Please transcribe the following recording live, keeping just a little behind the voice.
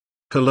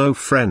Hello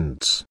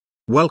friends.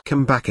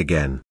 Welcome back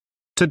again.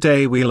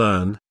 Today we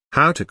learn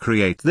how to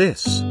create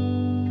this.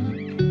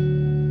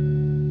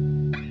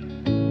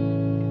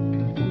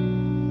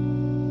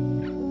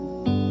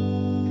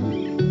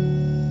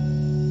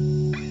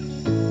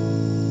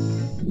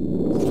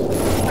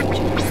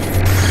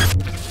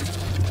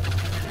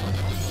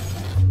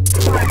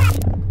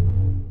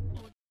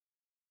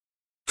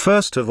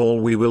 First of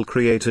all, we will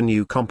create a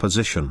new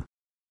composition.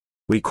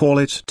 We call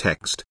it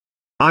text.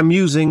 I'm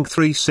using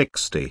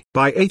 360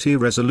 by 80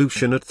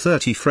 resolution at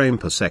 30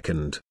 frames per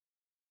second.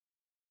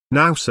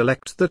 Now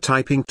select the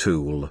typing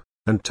tool,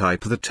 and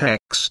type the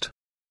text.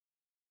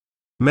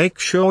 Make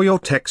sure your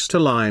text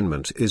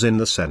alignment is in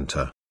the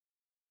center.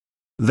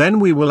 Then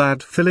we will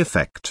add fill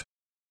effect,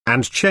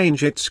 and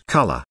change its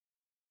color.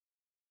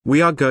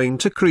 We are going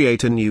to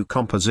create a new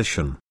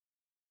composition.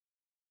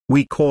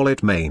 We call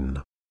it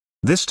main.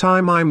 This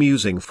time I'm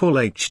using full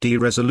HD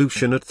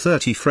resolution at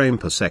 30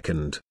 frames per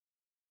second.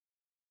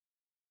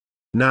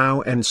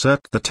 Now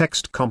insert the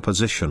text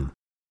composition.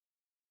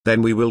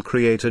 Then we will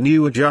create a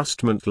new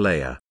adjustment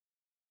layer.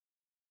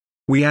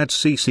 We add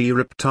CC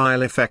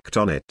reptile effect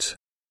on it.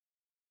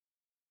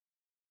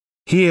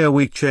 Here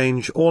we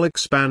change all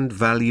expand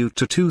value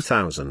to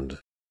 2000.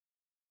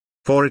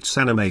 For its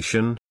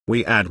animation,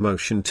 we add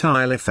motion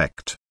tile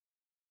effect.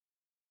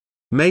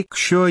 Make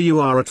sure you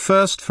are at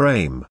first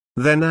frame,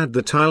 then add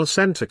the tile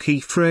center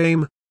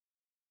keyframe.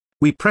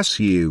 We press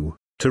U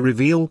to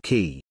reveal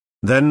key.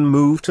 Then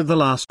move to the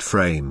last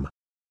frame.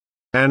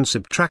 And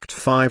subtract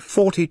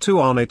 542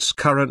 on its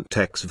current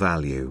text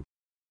value.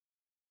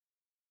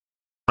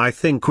 I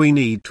think we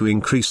need to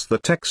increase the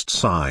text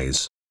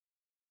size.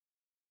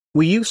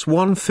 We use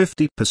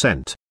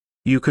 150%.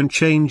 You can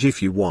change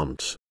if you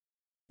want.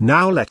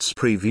 Now let's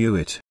preview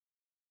it.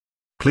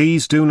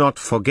 Please do not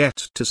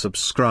forget to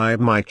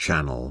subscribe my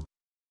channel.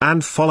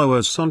 And follow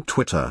us on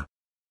Twitter.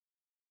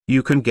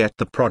 You can get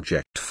the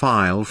project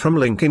file from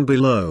link in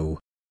below.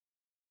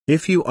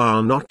 If you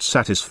are not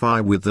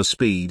satisfied with the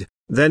speed,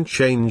 then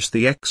change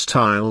the X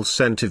tile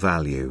center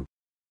value.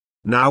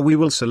 Now we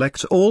will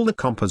select all the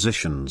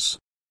compositions.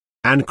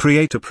 And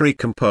create a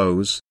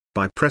pre-compose,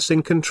 by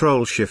pressing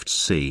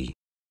Ctrl-Shift-C.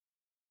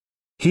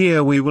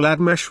 Here we will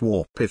add mesh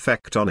warp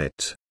effect on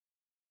it.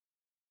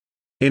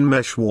 In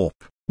mesh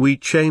warp, we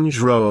change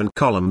row and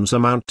columns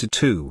amount to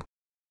 2.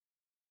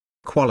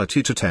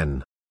 Quality to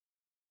 10.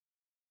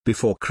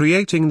 Before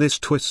creating this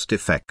twist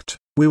effect,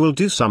 we will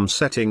do some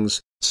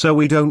settings, so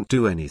we don't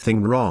do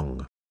anything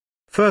wrong.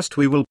 First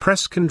we will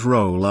press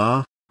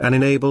Ctrl-R, and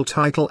enable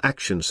title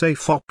action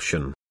safe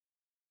option.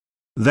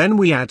 Then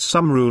we add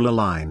some ruler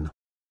line.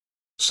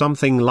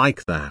 Something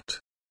like that.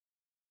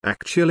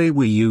 Actually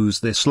we use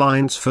this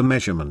lines for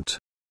measurement.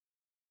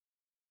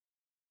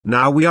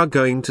 Now we are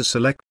going to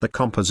select the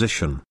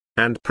composition,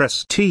 and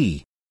press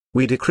T.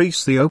 We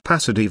decrease the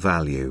opacity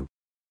value,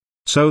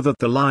 so that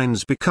the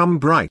lines become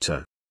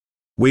brighter.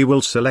 We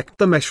will select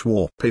the mesh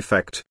warp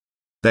effect.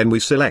 Then we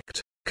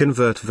select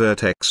Convert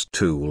Vertex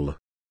tool.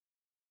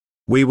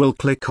 We will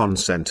click on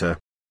center.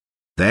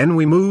 Then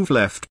we move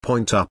left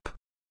point up.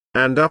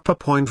 And upper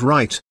point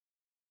right.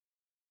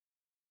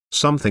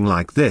 Something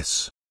like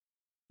this.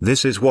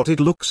 This is what it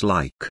looks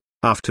like,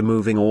 after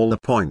moving all the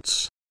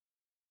points.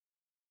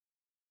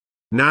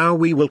 Now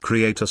we will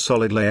create a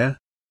solid layer.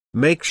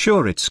 Make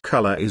sure its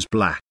color is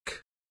black.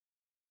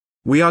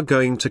 We are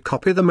going to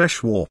copy the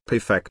mesh warp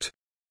effect,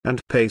 and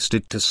paste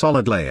it to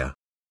solid layer.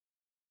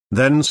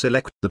 Then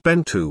select the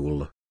pen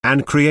tool,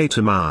 and create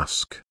a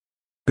mask.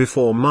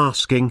 Before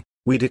masking,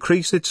 we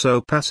decrease its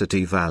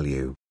opacity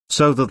value,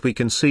 so that we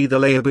can see the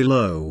layer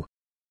below.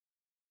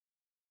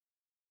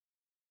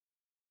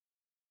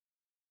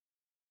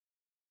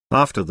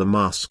 After the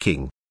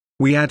masking,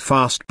 we add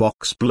fast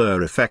box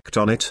blur effect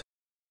on it,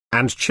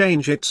 and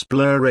change its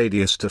blur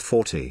radius to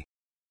 40.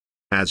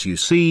 As you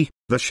see,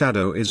 the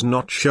shadow is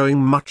not showing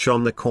much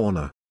on the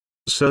corner.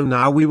 So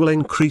now we will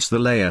increase the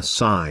layer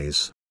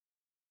size.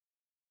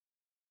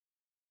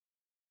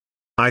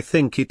 I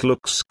think it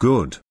looks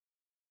good.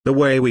 The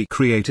way we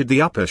created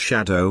the upper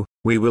shadow,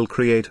 we will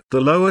create the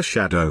lower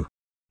shadow.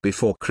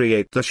 Before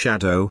create the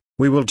shadow,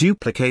 we will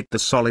duplicate the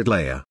solid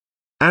layer.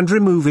 And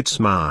remove its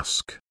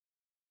mask.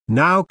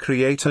 Now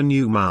create a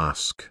new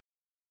mask.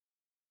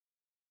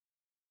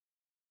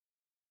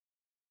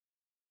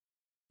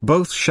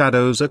 Both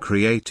shadows are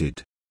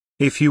created.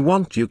 If you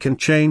want, you can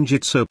change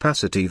its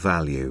opacity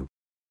value.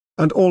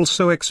 And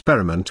also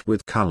experiment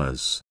with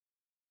colors.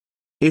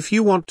 If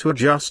you want to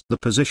adjust the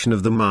position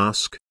of the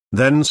mask,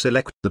 then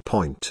select the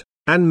point,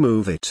 and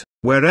move it,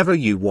 wherever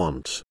you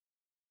want.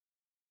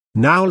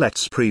 Now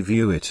let's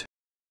preview it.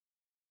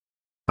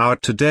 Our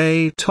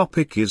today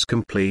topic is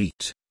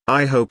complete.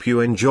 I hope you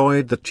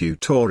enjoyed the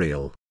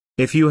tutorial.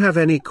 If you have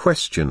any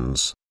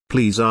questions,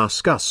 please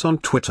ask us on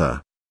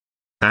Twitter.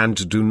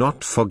 And do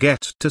not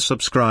forget to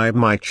subscribe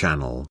my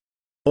channel.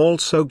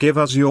 Also give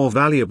us your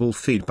valuable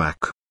feedback.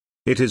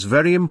 It is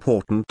very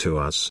important to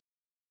us.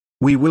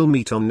 We will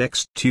meet on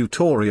next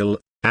tutorial,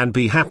 and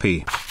be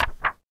happy.